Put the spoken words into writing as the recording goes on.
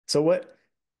So what?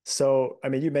 So I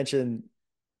mean, you mentioned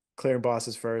clearing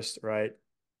bosses first, right?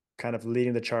 Kind of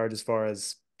leading the charge as far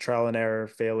as trial and error,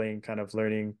 failing, kind of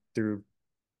learning through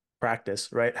practice,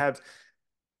 right?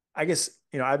 I guess,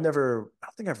 I don't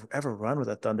think I've ever run with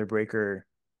a Thunderbreaker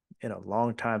in a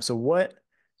long time. So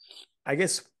I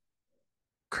guess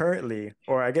currently,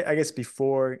 or I guess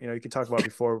before, you can talk about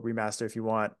before remaster if you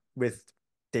want, with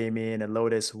Damien and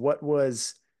Lotus, what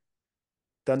was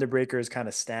Thunderbreaker's kind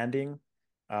of standing?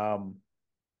 Um,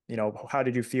 how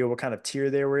did you feel? What kind of tier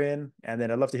they were in? And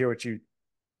then I'd love to hear what you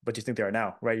think they are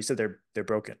now, right? You said they're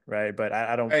broken, right? But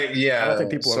I don't think Yeah.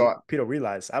 people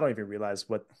realize. I don't even realize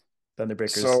what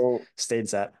Thunderbreakers So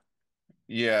stays at.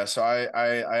 yeah. So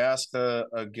I asked a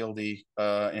guildie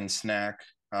in Snack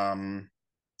um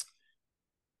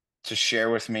to share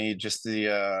with me just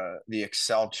the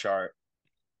Excel chart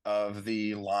of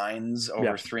the lines over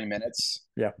Yeah, 3 minutes.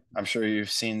 yeah, I'm sure you've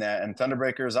seen that, and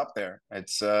Thunderbreaker is up there.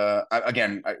 It's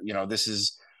again,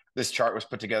 this chart was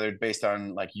put together based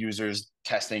on like users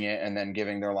testing it and then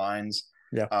giving their lines.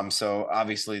 yeah, So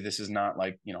obviously this is not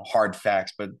like hard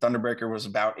facts, but Thunderbreaker was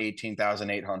about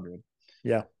 18,800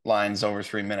 yeah, lines over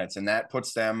 3 minutes, and that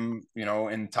puts them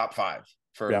in top five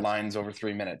for yeah. lines over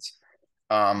 3 minutes.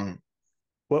 Um,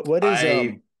 What is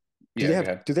I Yeah, go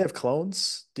ahead. do they have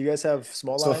clones? Do you guys have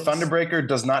small So lines? Thunderbreaker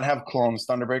does not have clones.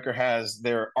 Thunderbreaker has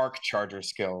their arc charger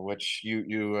skill, which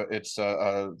it's a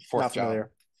Not fourth job.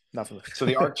 familiar. Not familiar. So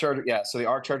the arc charger, yeah. So the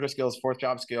arc charger skill is fourth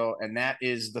job skill, and that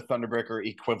is the Thunderbreaker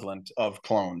equivalent of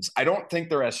clones. I don't think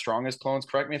they're as strong as clones.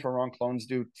 Correct me if I'm wrong. Clones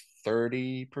do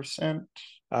 30%,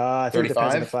 I think it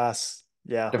depends on the 35. class.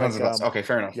 Yeah, Depends like on class. Okay,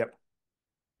 fair enough. yep,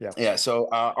 yeah. Yeah. So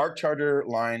arc charger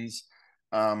lines.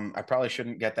 I probably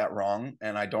shouldn't get that wrong,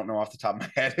 and I don't know off the top of my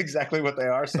head exactly what they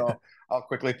are. So I'll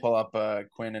quickly pull up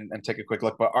Quinn and take a quick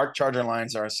look. But arc charger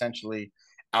lines are essentially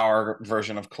our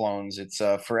version of clones. It's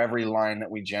for every line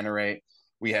that we generate,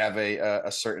 we have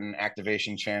a certain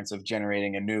activation chance of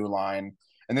generating a new line,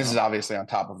 and this is Oh, obviously on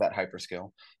top of that hyper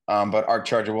skill. But arc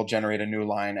charger will generate a new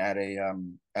line at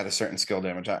a certain skill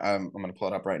damage. I'm going to pull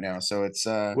it up right now. So it's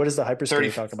what is the hyper skill 30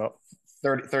 you're talking about?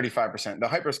 35%. The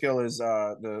hyper skill is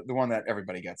the one that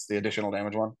everybody gets, the additional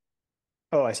damage one.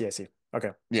 Oh, I see, I see. Okay.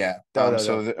 Yeah. No,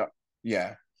 no, no.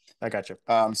 Yeah. I got you.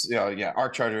 Yeah.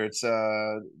 Arc charger. It's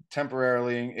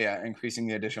temporarily increasing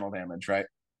the additional damage, right?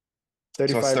 So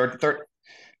it's 35,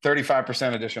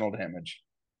 35% additional damage.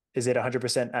 is it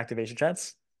 100% activation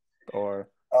chance? Or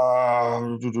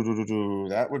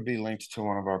That would be linked to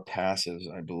one of our passes,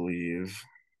 I believe.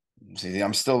 See,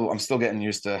 I'm still getting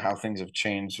used to how things have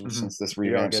changed Mhm. since this You're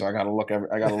all revamp, so good. I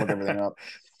gotta look everything up.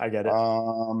 I get it.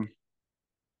 Um,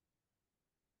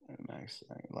 Max,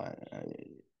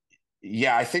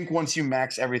 yeah, I think once you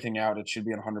max everything out, it should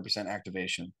be 100%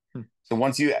 activation. Hmm. So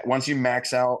once you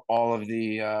max out all of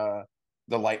the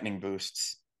lightning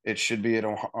boosts, it should be at a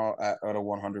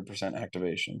 100%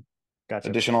 activation. Gotcha.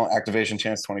 Additional activation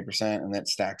chance 20%, and that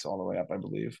stacks all the way up, I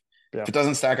believe. If Yeah. it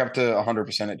doesn't stack up to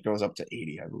 100%, it goes up to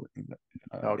 80, I believe.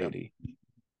 Okay. 80.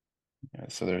 Yeah,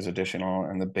 so there's additional,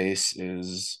 and the base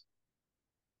is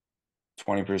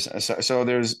 20%. So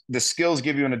there's the skills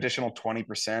give you an additional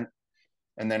 20%,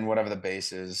 and then whatever the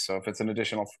base is. So if it's an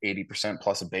additional 80%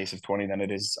 plus a base of 20, then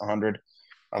it is 100.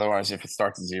 Otherwise, if it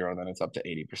starts at zero, then it's up to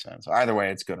 80%. So either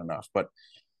way, it's good enough. But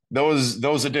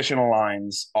those additional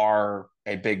lines are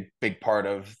a big part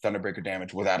of Thunderbreaker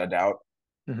damage without a doubt.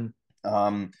 Hmm.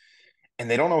 Um, and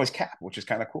they don't always cap, which is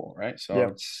kind of cool, right? So Yeah.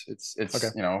 it's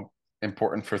Okay.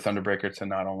 important for Thunderbreaker to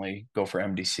not only go for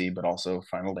MDC but also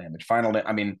final damage.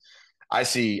 I mean, I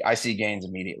see gains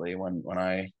immediately when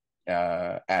I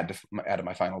add to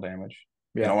my final damage.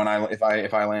 Yeah. When if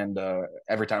I land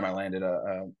every time I landed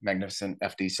a magnificent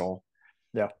FD soul,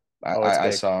 Yeah. I, Oh, it's I, I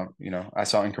big. saw I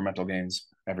saw incremental gains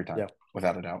every time Yeah.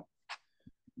 without a doubt.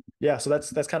 Yeah. So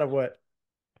that's kind of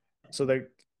so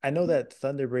I know that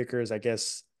Thunderbreakers, I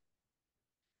guess.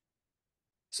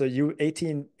 So you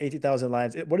 18,000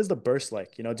 lines. What is the burst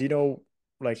like? Do you know,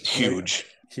 like, Huge,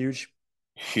 huge?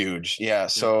 huge, yeah. Yeah.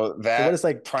 So So what that is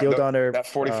like Guild Honor, that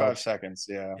 45 seconds,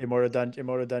 yeah. Immortal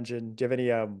Dungeon? Do you have any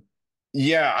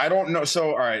Yeah, I don't know.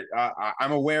 So, all right,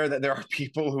 I'm aware that there are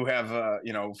people who have,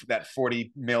 that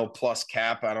 40 mil plus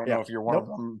cap. I don't know yeah. if you're one of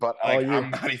Nope. them, but All like, I'm you.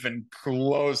 not even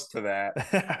close to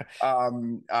that. I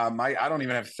don't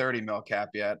even have 30 mil cap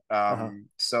yet. Uh-huh.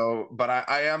 But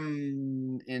I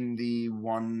am in the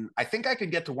one. I think I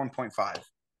could get to 1.5.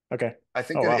 Okay. I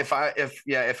think Oh wow.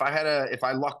 if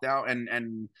I lucked out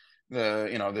and the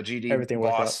GD Everything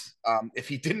worked out. boss, if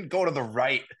he didn't go to the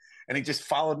right and he just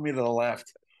followed me to the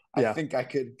left, I Yeah. think I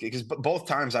could, because both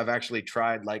times I've actually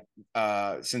tried, like,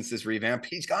 since this revamp,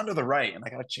 he's gone to the right and I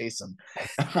gotta chase him.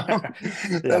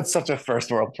 Yeah. That's such a first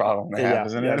world problem to have, Yeah.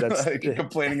 isn't Yeah. it? That's, Like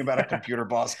complaining about a computer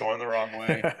boss going the wrong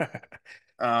way.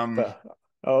 Um, but,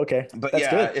 oh, okay. but That's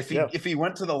yeah, good. Yeah. if he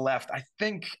went to the left, I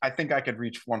think I could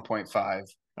reach 1.5.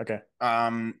 Okay.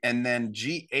 And then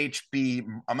GHB,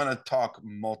 I'm gonna talk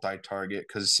multi-target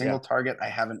because single Yeah. target I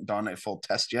haven't done a full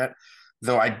test yet.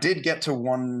 Though I did get to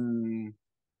one.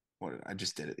 What did I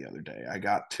just did it the other day? I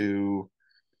got to.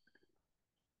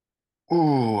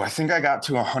 Ooh, I think I got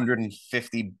to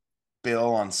 150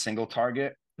 bill on single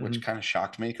target, which Hmm. kind of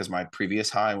shocked me because my previous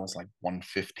high was like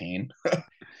 115.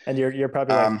 And you're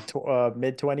probably like Um,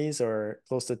 mid 20s or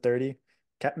close to 30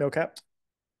 cap mil cap.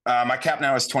 my cap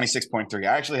now is 26.3.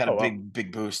 I actually had a Oh, wow.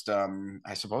 big boost.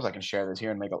 I suppose I can share this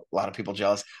here and make a lot of people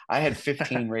jealous. I had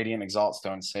 15 radiant exalt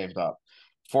stones saved up,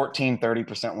 14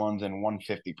 30% ones and one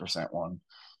 50% one.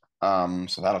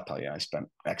 So that'll tell you I spent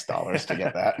X dollars to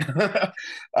get that.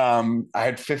 I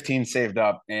had 15 saved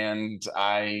up and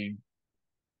I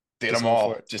did Just them went for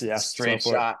all, it. just Yeah. Just went straight for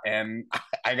it. shot, and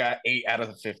I got 8 out of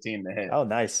the 15 to hit, Oh,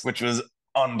 nice. which was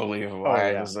unbelievable. Oh,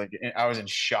 I yeah. was like, I was in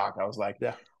shock. I was like,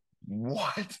 Yeah.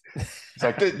 what? It's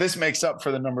like this makes up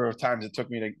for the number of times it took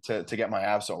me to get my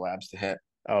Absol labs to hit.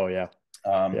 Oh, yeah.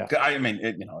 Yeah. I mean,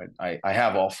 I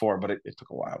have all four, but it took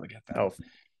a while to get them. Oh,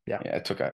 yeah. Yeah,